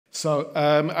So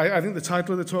I think the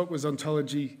title of the talk was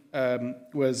Ontology,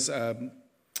 was a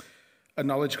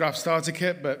knowledge graph starter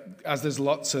kit, but as there's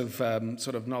lots of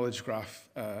sort of knowledge graph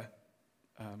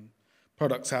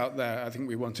products out there, I think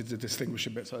we wanted to distinguish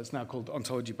a bit. So it's now called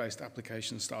Ontology-based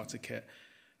application starter kit.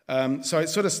 So it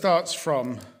sort of starts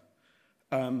from,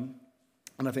 and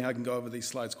I think I can go over these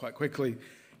slides quite quickly.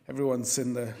 Everyone's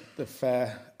seen the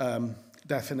FAIR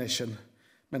definition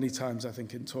many times, I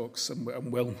think, in talks, and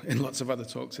will in lots of other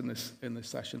talks in this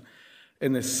session,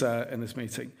 in this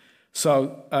meeting.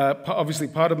 So obviously,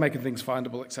 part of making things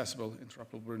findable, accessible,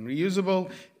 interoperable, and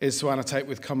reusable is to annotate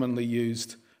with commonly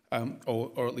used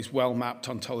or at least well-mapped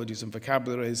ontologies and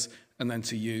vocabularies, and then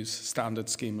to use standard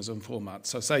schemas and formats.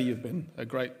 So say you've been a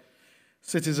great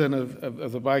citizen of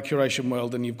the biocuration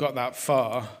world and you've got that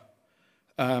far.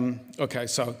 Okay,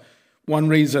 so one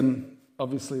reason,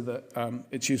 obviously, that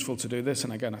it's useful to do this,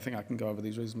 and again, I think I can go over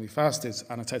these reasonably fast, is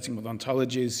annotating with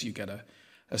ontologies. You get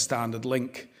a standard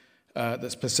link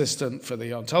that's persistent for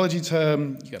the ontology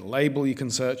term. You get a label you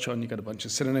can search on. You get a bunch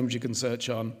of synonyms you can search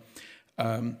on.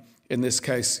 In this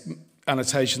case,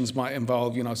 annotations might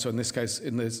involve, so in this case,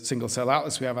 in the single-cell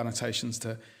atlas, we have annotations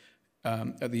to,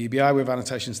 at the EBI, we have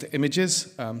annotations to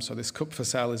images. So this cup for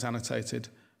cell is annotated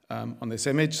on this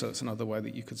image, so it's another way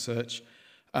that you could search.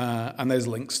 And there's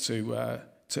links to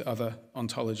other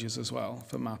ontologies as well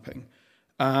for mapping.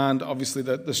 And obviously,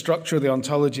 the structure of the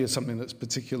ontology is something that's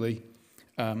particularly,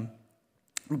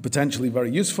 potentially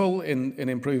very useful in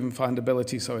improving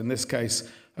findability. So in this case,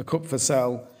 a cup for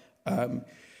cell,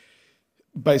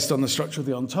 based on the structure of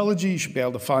the ontology, you should be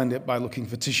able to find it by looking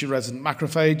for tissue-resident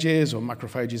macrophages or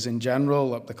macrophages in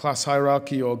general up the class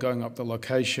hierarchy, or going up the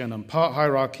location and part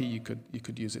hierarchy. You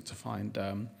could use it to find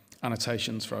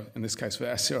annotations for, in this case, for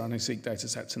sRNA-seq data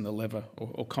sets in the liver,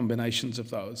 or combinations of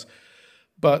those.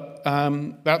 But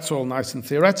that's all nice and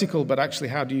theoretical, but actually,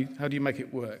 how do you make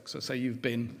it work? So say you've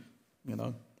been,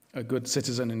 a good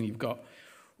citizen and you've got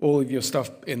all of your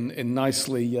stuff in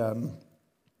nicely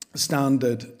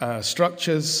standard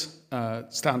structures,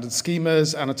 standard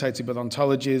schemas, annotated with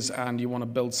ontologies, and you want to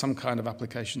build some kind of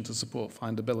application to support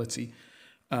findability.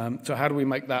 So how do we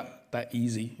make that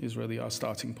easy is really our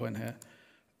starting point here.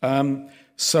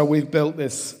 So we've built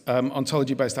this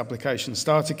ontology-based application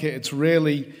starter kit. It's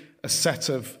really a set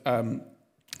of,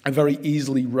 a very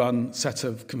easily run set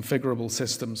of configurable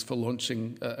systems for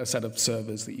launching a set of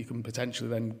servers that you can potentially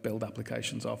then build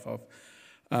applications off of.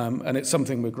 And it's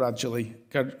something we're gradually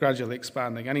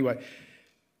expanding. Anyway,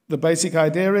 the basic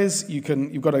idea is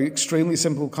you've got an extremely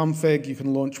simple config. You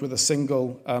can launch with a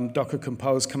single Docker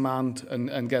compose command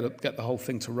and get the whole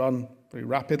thing to run very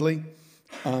rapidly.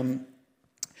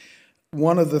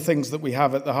 One of the things that we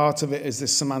have at the heart of it is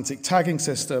this semantic tagging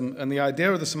system. And the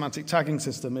idea of the semantic tagging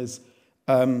system is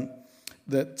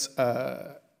that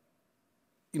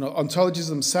ontologies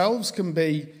themselves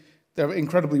they're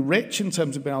incredibly rich in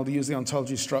terms of being able to use the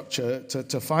ontology structure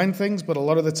to find things, but a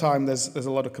lot of the time there's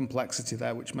a lot of complexity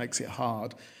there, which makes it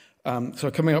hard. So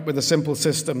coming up with a simple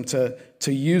system to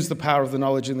use the power of the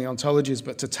knowledge in the ontologies,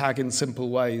 but to tag in simple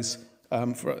ways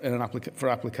for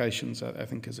applications, I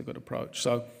think is a good approach.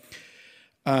 So,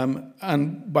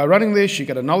 and by running this, you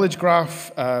get a knowledge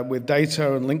graph with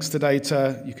data and links to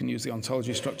data. You can use the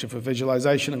ontology structure for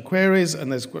visualization and queries,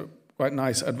 and there's quite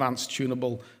nice advanced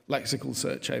tuneable lexical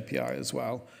search API as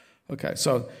well. Okay,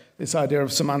 so this idea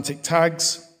of semantic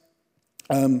tags,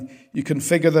 you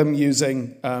configure them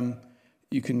using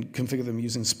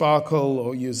SPARQL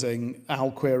or using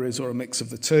OWL queries or a mix of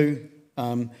the two.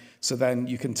 So then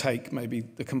you can take maybe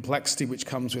the complexity which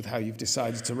comes with how you've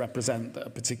decided to represent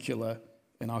a particular,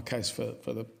 in our case for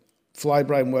the fly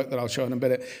brain work that I'll show in a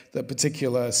bit, that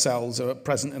particular cells are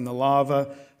present in the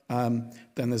larva. Then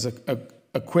there's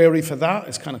a query for that.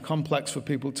 It's kind of complex for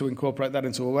people to incorporate that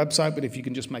into a website, but if you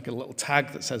can just make a little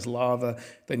tag that says larva,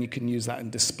 then you can use that in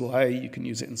display, you can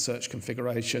use it in search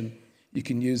configuration, you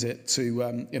can use it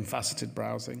in faceted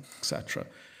browsing, etc.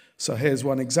 So here's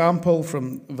one example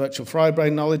from Virtual Fry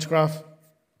Brain Knowledge Graph,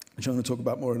 which I'm going to talk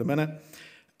about more in a minute.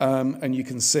 And you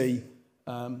can see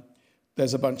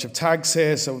there's a bunch of tags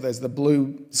here. So there's the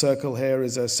blue circle here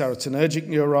is a serotonergic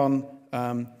neuron.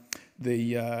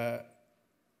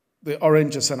 The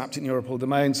orange are synaptic neural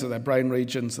domains, so they're brain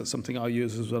regions. That's something our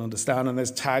users will understand. And there's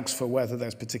tags for whether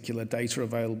there's particular data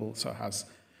available, so it has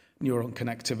neuron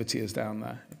connectivity is down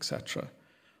there, etc.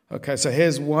 Okay, so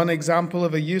here's one example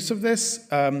of a use of this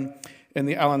in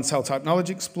the Allen Cell Type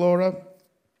Knowledge Explorer,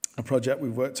 a project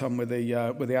we've worked on with the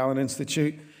Allen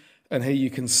Institute. And here you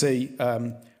can see,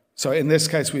 so in this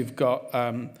case, we've got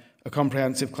a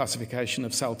comprehensive classification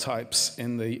of cell types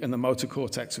in the motor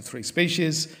cortex of 3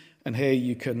 species. And here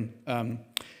you can,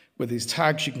 with these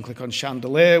tags. You can click on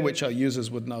chandelier, which our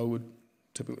users would know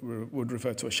typically would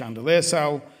refer to a chandelier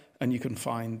cell, and you can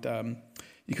find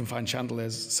chandelier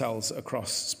cells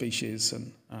across species.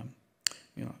 And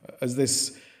as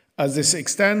this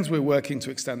extends, we're working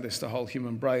to extend this to whole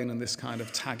human brain, and this kind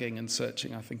of tagging and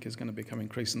searching, I think, is going to become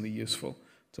increasingly useful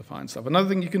to find stuff. Another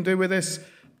thing you can do with this,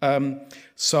 a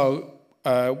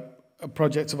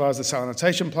project of ours, the Cell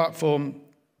Annotation platform,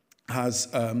 has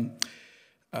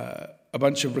a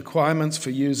bunch of requirements for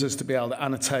users to be able to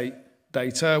annotate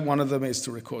data. One of them is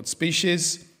to record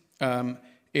species.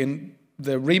 In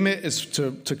the remit is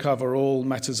to cover all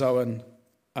metazoan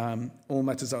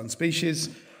species.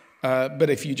 But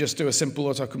if you just do a simple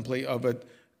autocomplete over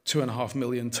 2.5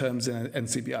 million terms in an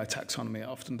NCBI taxonomy, it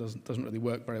often doesn't really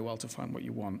work very well to find what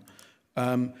you want.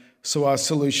 So our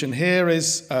solution here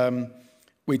is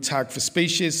we tag for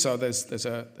species. So there's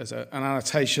an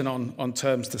annotation on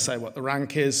terms to say what the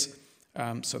rank is.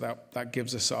 So that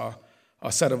gives us our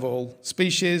set of all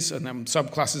species, and then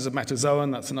subclasses of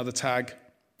metazoan. That's another tag,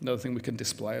 another thing we can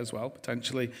display as well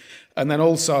potentially. And then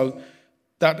also,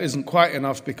 that isn't quite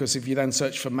enough, because if you then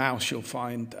search for mouse, you'll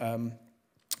find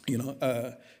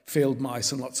field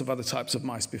mice and lots of other types of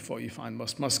mice before you find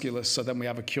musculus. So then we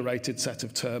have a curated set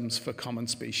of terms for common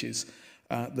species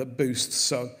that boosts.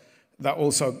 So that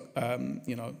also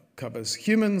covers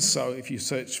humans. So if you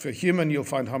search for human, you'll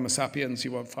find Homo sapiens.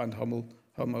 You won't find Homo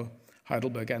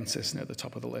heidelbergensis near the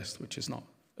top of the list, which is not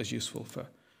as useful for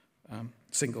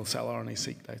single-cell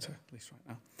RNA-seq data, at least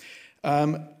right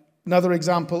now. Another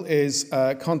example is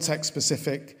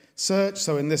context-specific search.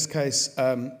 So in this case,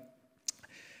 so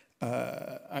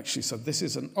this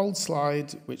is an old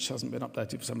slide which hasn't been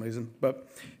updated for some reason. But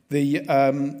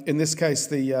in this case,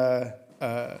 the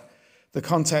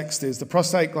context is the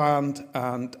prostate gland,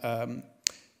 and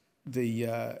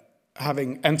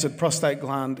having entered prostate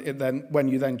gland, when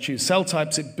you then choose cell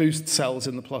types, it boosts cells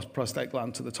in the prostate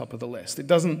gland to the top of the list. It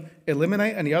doesn't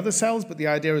eliminate any other cells, but the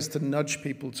idea is to nudge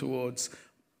people towards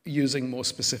using more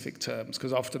specific terms,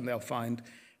 because often they'll find,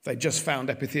 if they just found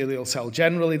epithelial cell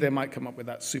generally, they might come up with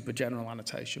that super general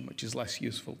annotation, which is less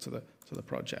useful to the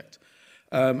project.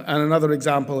 And another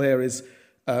example here is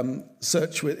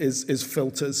search is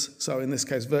filters. So in this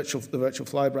case, the Virtual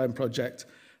Flybrain project,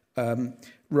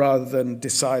 rather than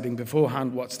deciding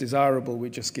beforehand what's desirable,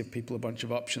 we just give people a bunch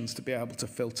of options to be able to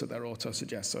filter their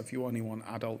autosuggest. So if you only want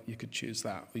adult, you could choose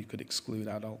that, or you could exclude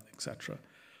adult, etc.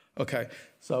 Okay,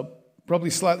 so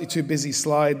probably slightly too busy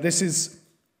slide. This is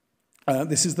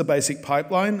the basic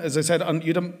pipeline. As I said,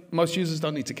 most users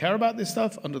don't need to care about this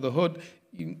stuff. Under the hood,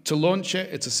 to launch it,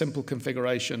 it's a simple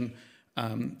configuration,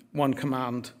 one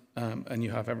command, and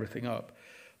you have everything up.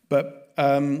 But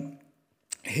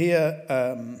here,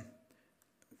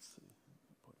 let's see,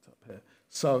 put it up here.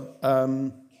 So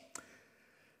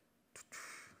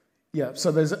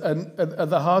so there's at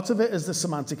the heart of it is the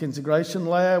semantic integration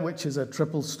layer, which is a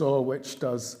triple store which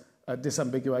does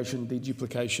disambiguation,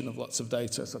 deduplication of lots of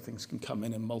data, so things can come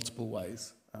in multiple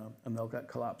ways, and they'll get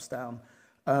collapsed down.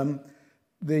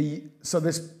 So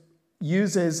this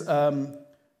uses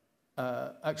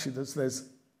actually there's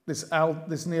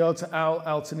this neo to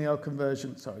owl to neo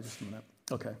conversion. Sorry, just a minute.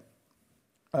 Okay.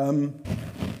 Where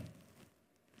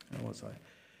was I?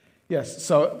 Yes,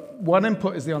 so one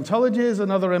input is the ontologies,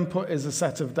 another input is a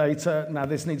set of data. Now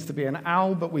this needs to be an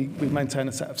OWL, but we maintain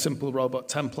a set of simple robot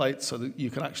templates so that you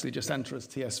can actually just enter as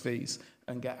TSVs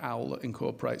and get OWL that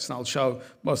incorporates. And I'll show,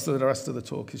 most of the rest of the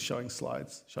talk is showing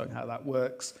slides, showing how that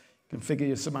works. Configure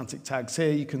your semantic tags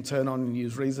here. You can turn on and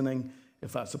use reasoning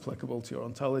if that's applicable to your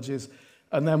ontologies.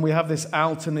 And then we have this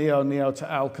OWL to Neo, Neo to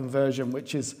OWL conversion,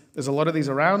 which is, there's a lot of these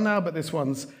around now, but this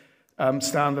one's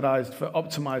standardized for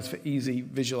optimized for easy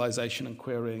visualization and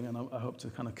querying, and I hope to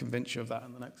kind of convince you of that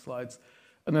in the next slides.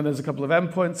 And then there's a couple of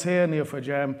endpoints here,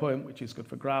 Neo4J endpoint, which is good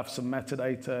for graphs and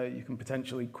metadata. You can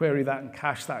potentially query that and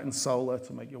cache that in SOLR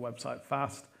to make your website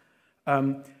fast.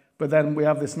 But then we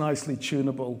have this nicely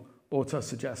tunable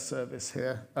autosuggest service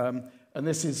here. And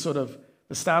this is sort of,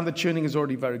 the standard tuning is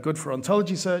already very good for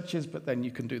ontology searches, but then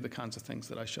you can do the kinds of things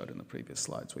that I showed in the previous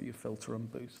slides where you filter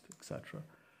and boost, etc.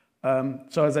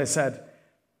 So as I said,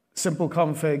 simple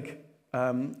config,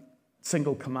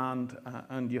 single command,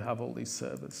 and you have all these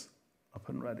servers up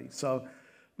and ready. So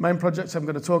main projects I'm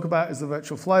going to talk about is the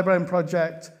Virtual Flybrain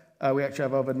project. We actually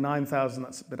have over 9,000,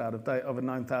 that's a bit out of date, over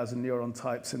 9,000 neuron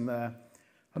types in there,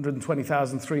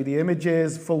 120,000 3D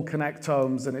images, full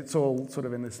connectomes, and it's all sort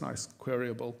of in this nice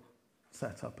queryable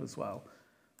setup as well.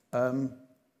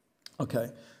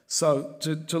 Okay, so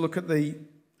to look at the,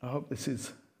 I hope this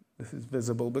is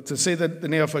visible, but to see the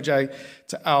Neo4J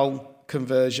to OWL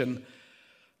conversion,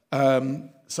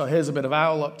 So here's a bit of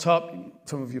OWL up top.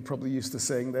 Some of you are probably used to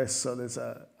seeing this. So there's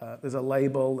a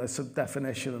label, there's some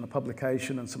definition and a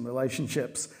publication and some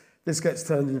relationships. This gets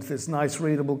turned into this nice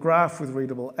readable graph with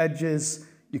readable edges.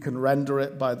 You can render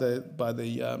it by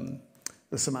the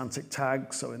semantic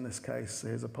tag. So in this case,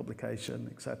 here's a publication,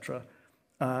 etc.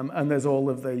 And there's all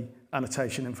of the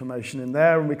annotation information in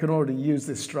there. And we can already use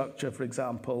this structure. For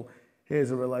example,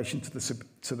 here's a relation to the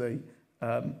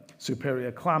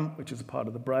superior clamp, which is a part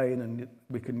of the brain, and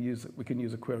we can use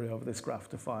a query over this graph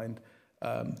to find.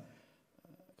 I can't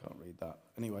read that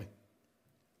anyway.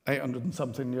 800 and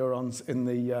something neurons in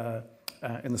the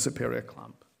superior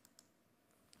clamp.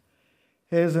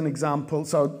 Here's an example.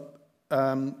 So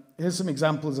here's some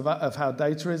examples of how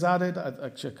data is added.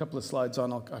 Actually, a couple of slides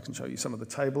on, I can show you some of the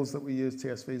tables that we use,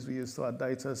 TSVs we use to add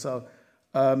data. So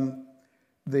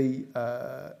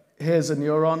here's a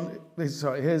neuron.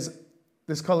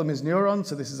 This column is neuron,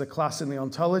 so this is a class in the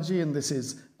ontology, and this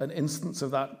is an instance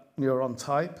of that neuron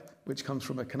type, which comes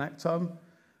from a connectome.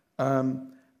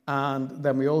 And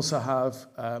then we also have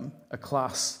a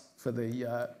class for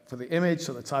the image,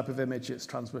 so the type of image, it's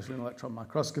transmission electron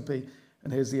microscopy,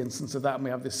 and here's the instance of that, and we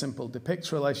have this simple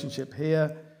depicts relationship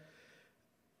here.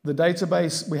 The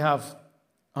database, we have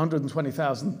over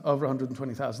 120,000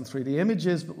 3D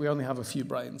images, but we only have a few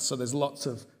brains, so there's lots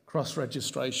of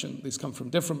cross-registration. These come from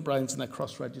different brains, and they're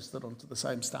cross-registered onto the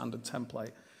same standard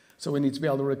template. So we need to be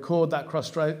able to record that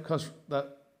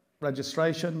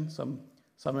registration. Some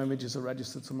images are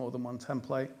registered to more than one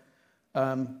template.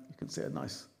 You can see a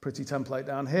nice, pretty template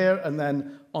down here. And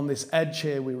then on this edge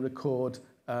here, we record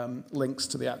links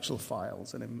to the actual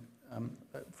files and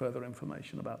further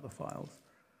information about the files.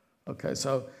 Okay,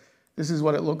 so this is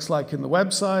what it looks like in the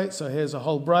website. So here's a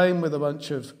whole brain with a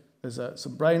bunch of, there's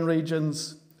some brain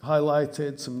regions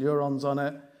highlighted, some neurons on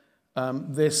it.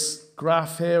 This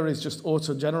graph here is just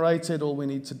auto-generated. All we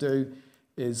need to do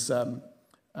is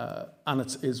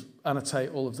annotate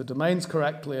all of the domains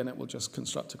correctly, and it will just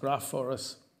construct a graph for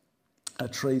us, a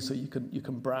tree, so you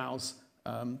can browse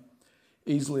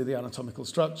easily the anatomical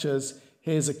structures.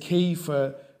 Here's a key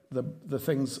for the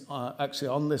things actually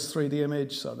on this 3D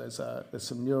image. So there's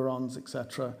some neurons,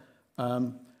 etc.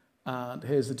 And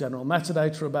here's the general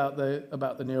metadata about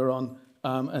the neuron.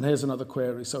 And here's another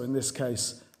query. So in this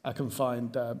case, I can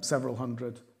find several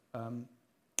hundred,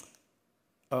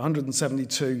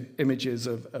 172 images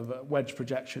of a wedge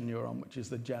projection neuron, which is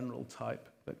the general type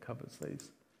that covers these.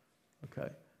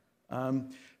 Okay.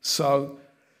 So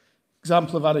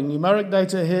example of adding numeric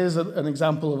data. Here's an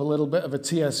example of a little bit of a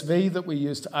TSV that we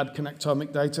use to add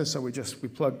connectomic data. So we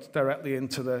plugged directly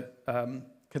into the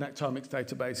connectomics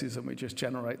databases, and we just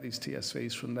generate these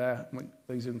TSVs from there.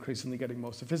 These are increasingly getting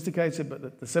more sophisticated,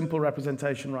 but the simple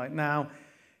representation right now,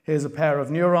 here's a pair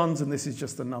of neurons, and this is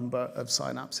just the number of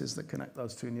synapses that connect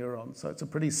those two neurons. So it's a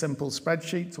pretty simple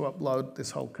spreadsheet to upload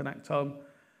this whole connectome.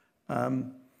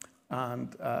 And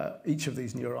each of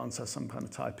these neurons has some kind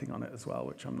of typing on it as well,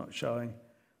 which I'm not showing.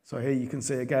 So here you can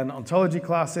see, again, ontology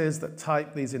classes that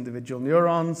type these individual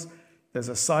neurons. There's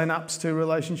a synapse to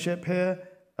relationship here,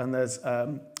 and there's,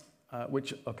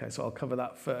 okay, so I'll cover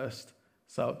that first.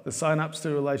 So the synapse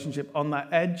to relationship on that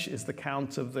edge is the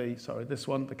count of the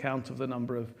count of the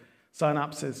number of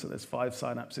synapses. So there's 5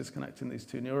 synapses connecting these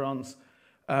two neurons.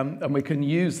 And we can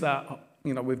use that,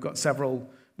 we've got several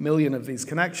million of these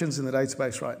connections in the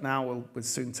database right now. We're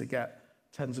soon to get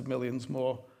tens of millions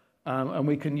more. And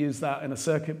we can use that in a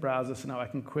circuit browser. So now I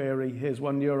can query, here's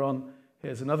one neuron,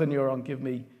 here's another neuron, give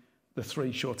me the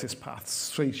 3 shortest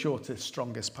paths, 3 shortest,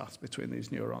 strongest paths between these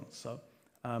neurons. So,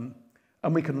 and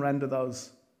we can render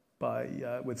those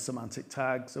with semantic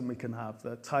tags, and we can have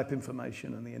the type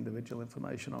information and the individual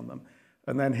information on them.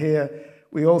 And then here,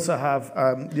 we also have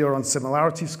neuron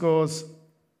similarity scores.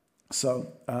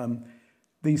 So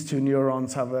these two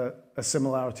neurons have a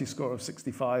similarity score of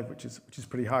 65, which is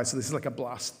pretty high. So this is like a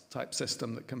BLAST type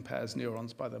system that compares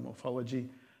neurons by their morphology.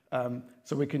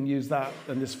 So we can use that,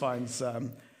 and this finds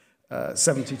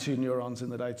 72 neurons in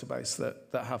the database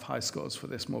that have high scores for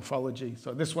this morphology.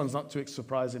 So this one's not too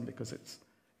surprising because it's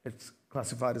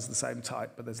classified as the same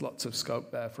type, but there's lots of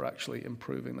scope there for actually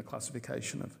improving the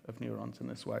classification of neurons in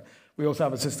this way. We also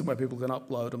have a system where people can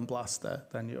upload and blast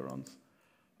their neurons.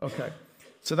 Okay,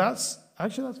 so that's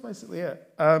basically it.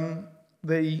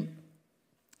 The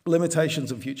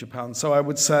limitations of future patterns. So I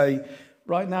would say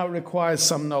right now it requires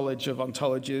some knowledge of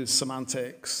ontologies,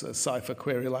 semantics, a cypher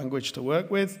query language to work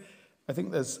with. I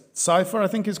think cypher, I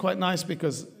think, is quite nice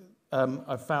because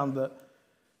I've found that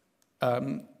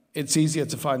it's easier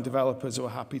to find developers who are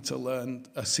happy to learn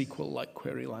a SQL-like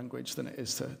query language than it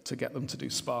is to get them to do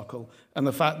SPARQL. And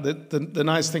the fact that the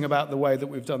nice thing about the way that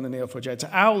we've done the Neo4j to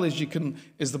OWL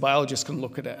is the biologist can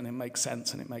look at it and it makes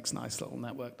sense and it makes nice little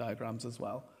network diagrams as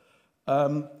well.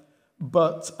 I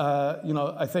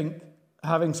think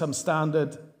having some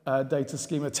standard data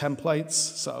schema templates,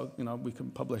 so we can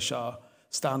publish our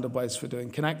standard ways for doing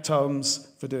connectomes,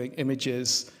 for doing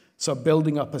images. So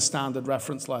building up a standard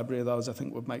reference library of those, I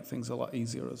think, would make things a lot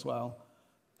easier as well.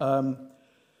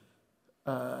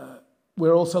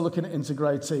 We're also looking at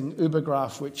integrating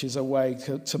Ubergraph, which is a way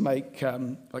to make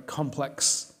like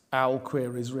complex OWL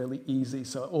queries really easy.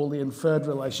 So all the inferred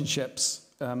relationships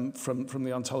from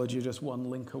the ontology are just one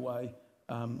link away.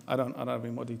 I don't have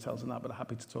any more details on that, but I'm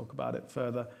happy to talk about it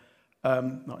further,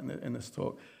 not in this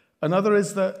talk. Another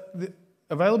is that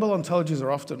available ontologies are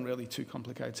often really too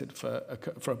complicated for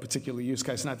a particular use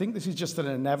case, and I think this is just an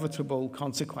inevitable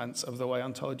consequence of the way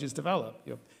ontologies develop.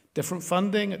 You have different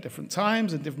funding at different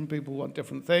times, and different people want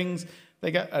different things.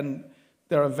 And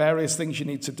there are various things you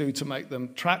need to do to make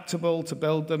them tractable, to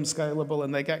build them scalable,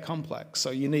 and they get complex.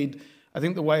 So I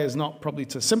think the way is not probably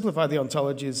to simplify the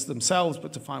ontologies themselves,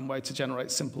 but to find a way to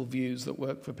generate simple views that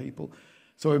work for people.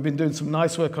 So we've been doing some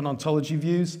nice work on ontology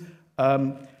views.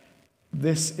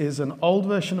 This is an old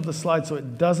version of the slide, so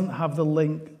it doesn't have the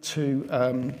link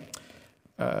to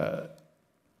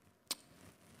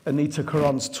Anita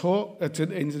Caron's talk, to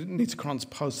Anita Caron's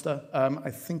poster.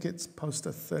 I think it's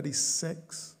poster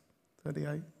 36,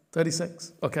 38,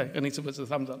 36. Okay, Anita puts a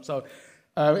thumbs up. So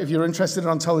if you're interested in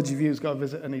ontology views, go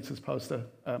visit Anita's poster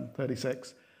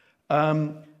 36.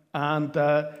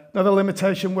 Another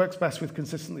limitation, works best with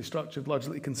consistently structured,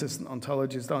 logically consistent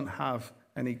ontologies. Don't have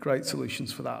any great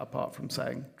solutions for that apart from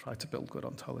saying try to build good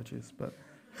ontologies. But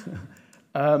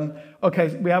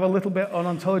okay, we have a little bit on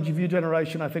ontology view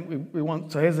generation. I think we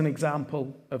want, so here's an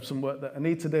example of some work that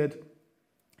Anita did.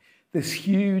 This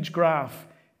huge graph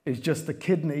is just the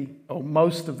kidney, or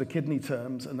most of the kidney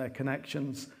terms and their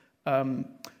connections,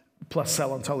 plus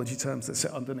cell ontology terms that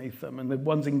sit underneath them. And the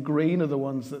ones in green are the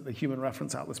ones that the Human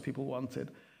Reference Atlas people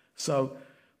wanted. So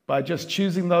by just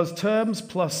choosing those terms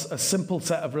plus a simple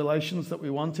set of relations that we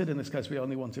wanted, in this case we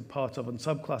only wanted part of and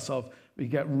subclass of, we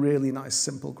get really nice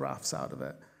simple graphs out of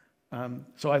it.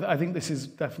 So I think this is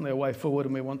definitely a way forward,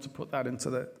 and we want to put that into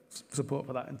the support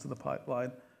for that into the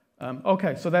pipeline.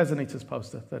 Okay, so there's Anita's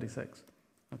poster, 36.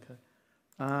 Okay,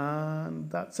 and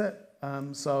that's it.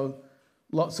 So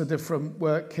lots of different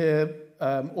work here,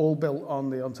 all built on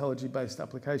the ontology-based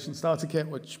application starter kit,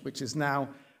 which is now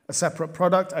a separate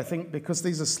product. I think because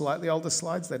these are slightly older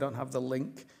slides, they don't have the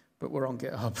link, but we're on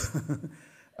GitHub.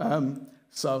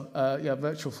 Yeah,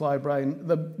 Virtual Flybrain.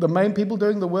 The main people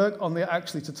doing the work on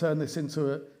actually to turn this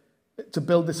into to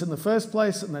build this in the first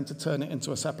place and then to turn it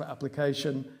into a separate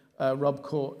application. Rob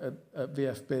Court at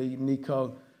VFB,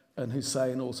 Nico and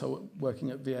Hussein also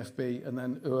working at VFB, and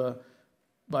then Ua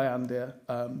Bayandir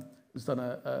has done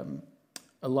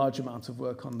a large amount of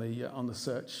work on the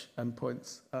search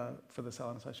endpoints for the cell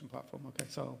annotation platform. Okay,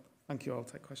 so thank you. I'll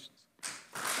take questions.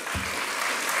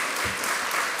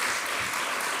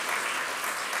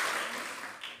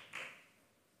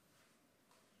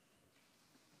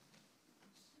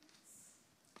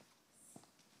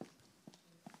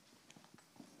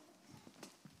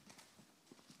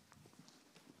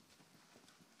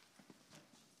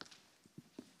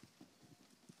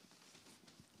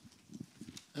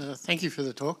 Thank you for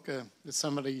the talk. As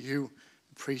somebody who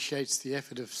appreciates the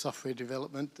effort of software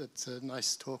development, that's a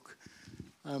nice talk.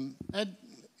 I had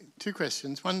two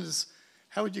questions. One is,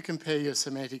 how would you compare your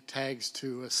semantic tags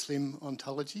to a slim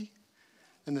ontology?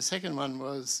 And the second one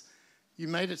was, you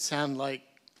made it sound like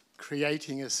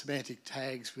creating a semantic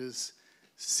tags was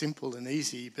simple and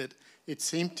easy, but it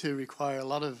seemed to require a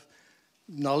lot of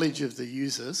knowledge of the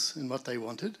users and what they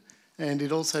wanted, and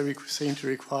it also seemed to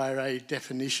require a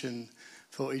definition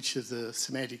for each of the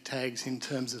semantic tags in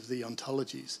terms of the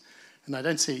ontologies. And I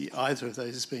don't see either of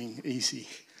those as being easy.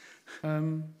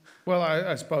 Well,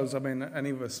 I suppose, I mean,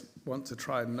 any of us want to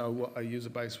try and know what our user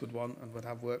base would want and would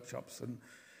have workshops and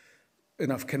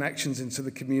enough connections into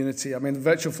the community. I mean,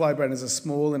 Virtual Flybrain is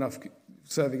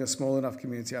serving a small enough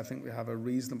community. I think we have a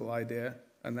reasonable idea,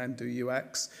 and then do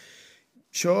UX.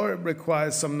 Sure, it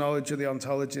requires some knowledge of the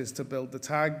ontologies to build the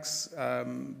tags,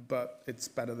 but it's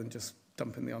better than just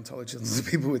dumping the ontologies to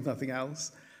people with nothing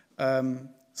else.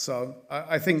 So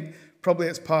I think probably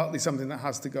it's partly something that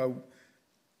has to go,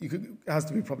 it has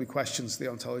to be probably questions to the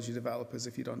ontology developers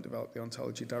if you don't develop the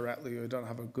ontology directly or you don't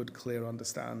have a good, clear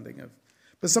understanding of.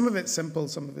 But some of it's simple,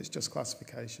 some of it's just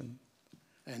classification.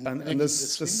 And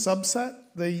there's the subset,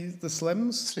 the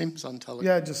slims? Slims ontology.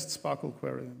 Yeah, just SPARQL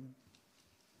query.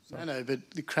 So. No,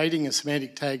 but creating a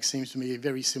semantic tag seems to me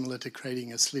very similar to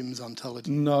creating a slims ontology.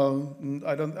 No,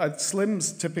 I don't.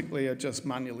 Slims typically are just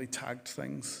manually tagged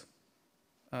things.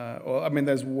 Or I mean,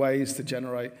 there's ways to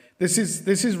generate. This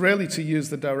is really to use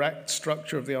the direct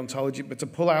structure of the ontology, but to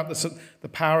pull out the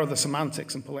power of the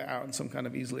semantics and pull it out in some kind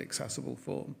of easily accessible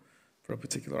form for a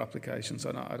particular application.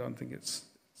 So no, I don't think it's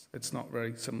not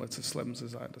very similar to slims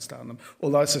as I understand them.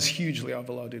 Although it's a hugely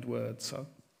overloaded word. So,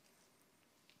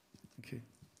 thank you.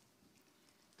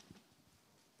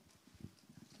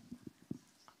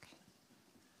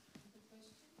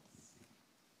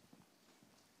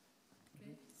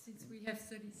 Since we have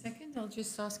 30 seconds, I'll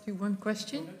just ask you one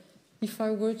question. Okay. If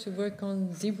I were to work on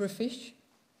zebrafish,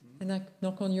 and I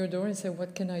knock on your door and say,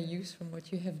 what can I use from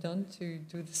what you have done to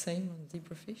do the same on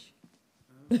zebrafish?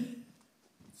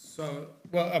 So,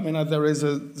 well, I mean, there is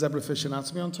a zebrafish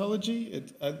anatomy ontology.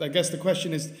 I guess the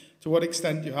question is, to what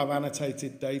extent you have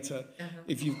annotated data.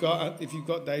 If you've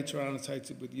got data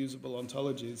annotated with usable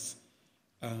ontologies,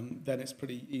 then it's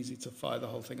pretty easy to fire the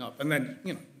whole thing up. And then,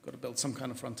 you've got to build some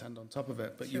kind of front end on top of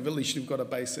it, but sure. At least you've got a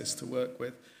basis to work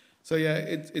with. So yeah,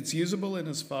 it's usable in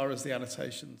as far as the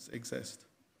annotations exist.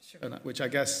 Sure. Which I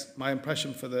guess my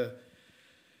impression for the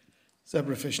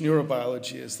zebrafish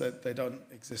neurobiology is that they don't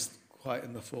exist quite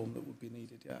in the form that would be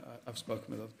needed. Yeah, I've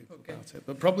spoken with other people about it.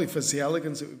 But probably for C.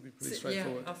 elegans, it would be pretty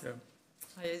straightforward. Yeah,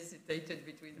 I hesitated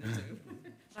between the two.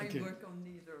 I work on